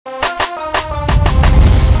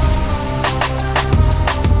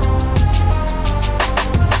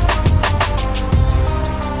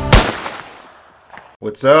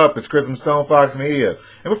What's up? It's Chris from StonefoxMedia.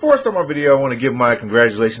 And before I start my video, I want to give my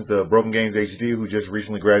congratulations to Broken Games HD, who just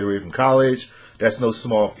recently graduated from college. That's no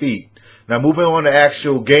small feat. Now, moving on to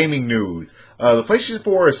actual gaming news. The PlayStation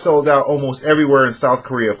 4 is sold out almost everywhere in South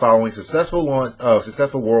Korea following successful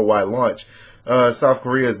worldwide launch. South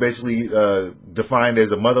Korea is basically defined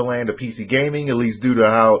as a motherland of PC gaming, at least due to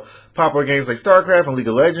how popular games like StarCraft and League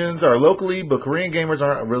of Legends are locally, but Korean gamers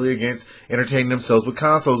aren't really against entertaining themselves with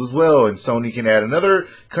consoles as well, and Sony can add another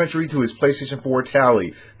country to its PlayStation 4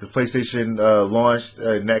 tally. The PlayStation launched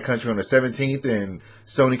in that country on the 17th, and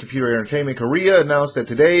Sony Computer Entertainment Korea announced that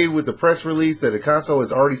today with the press release that the console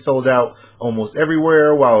is already sold out almost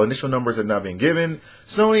everywhere, while initial numbers have not been given.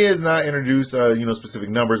 Sony has not introduced specific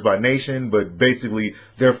numbers by nation, but basically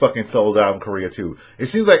they're fucking sold out in Korea too. It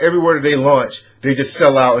seems like everywhere that they launch, they just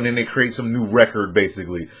sell out and then they create some new record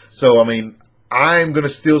basically. So I mean, I'm going to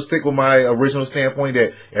still stick with my original standpoint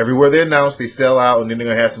that everywhere they announce, they sell out, and then they're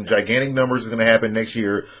going to have some gigantic numbers that's going to happen next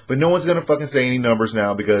year. But no one's going to fucking say any numbers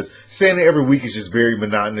now, because saying it every week is just very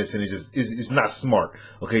monotonous, and it's not smart.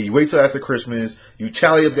 Okay, you wait till after Christmas, you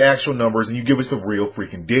tally up the actual numbers, and you give us the real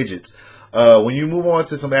freaking digits. When you move on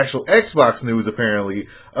to some actual Xbox news, apparently,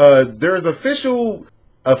 there's official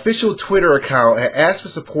Twitter account that asked for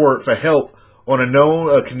support for help on a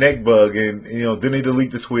known Connect bug, and then they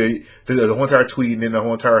delete the tweet, the whole entire tweet, and then the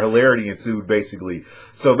whole entire hilarity ensued basically.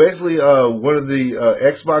 So basically, one of the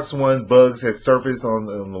Xbox One bugs has surfaced on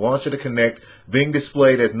the launch of the Connect, being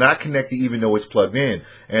displayed as not connected even though it's plugged in.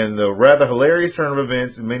 And the rather hilarious turn of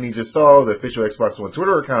events, many just saw the official Xbox One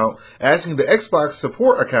Twitter account asking the Xbox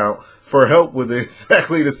support account for help with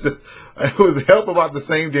with help about the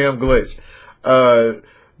same damn glitch.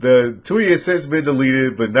 The tweet has since been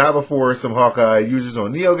deleted, but not before some Hawkeye users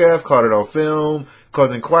on NeoGAF caught it on film,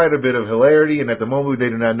 causing quite a bit of hilarity. And at the moment, they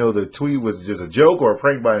did not know the tweet was just a joke or a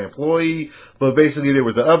prank by an employee. But basically, there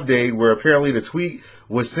was an update where apparently the tweet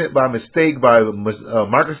was sent by mistake by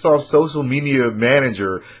Microsoft's social media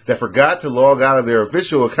manager that forgot to log out of their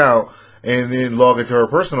official account and then log into her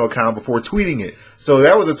personal account before tweeting it. So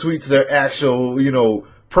that was a tweet to their actual,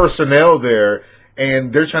 personnel there.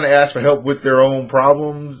 And they're trying to ask for help with their own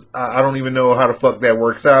problems. I don't even know how the fuck that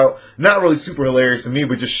works out. Not really super hilarious to me,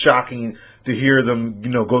 but just shocking to hear them,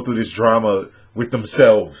 go through this drama with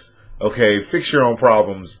themselves. Okay, fix your own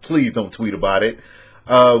problems. Please don't tweet about it.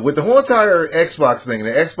 With the whole entire Xbox thing, the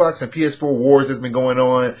Xbox and PS4 wars that's been going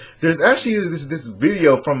on, there's actually this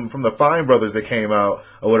video from the Fine Brothers that came out,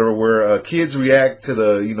 or whatever, where kids react to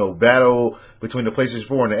the, battle between the PlayStation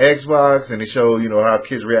 4 and the Xbox, and they show, how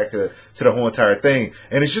kids react to the whole entire thing.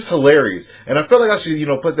 And it's just hilarious. And I feel like I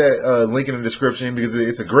should, put that link in the description, because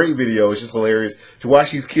it's a great video. It's just hilarious to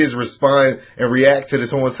watch these kids respond and react to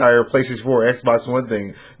this whole entire PlayStation 4, Xbox One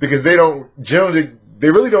thing, because they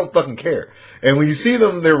really don't fucking care. And when you see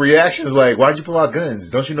them, their reaction is like, why'd you pull out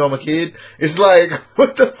guns? Don't you know I'm a kid? It's like,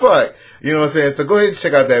 what the fuck? You know what I'm saying? So go ahead and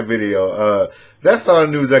check out that video. That's all the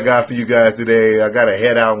news I got for you guys today. I got to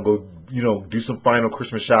head out and go, do some final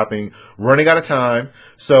Christmas shopping. Running out of time.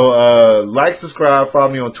 So, like, subscribe,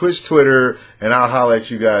 follow me on Twitch, Twitter, and I'll holler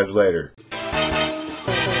at you guys later.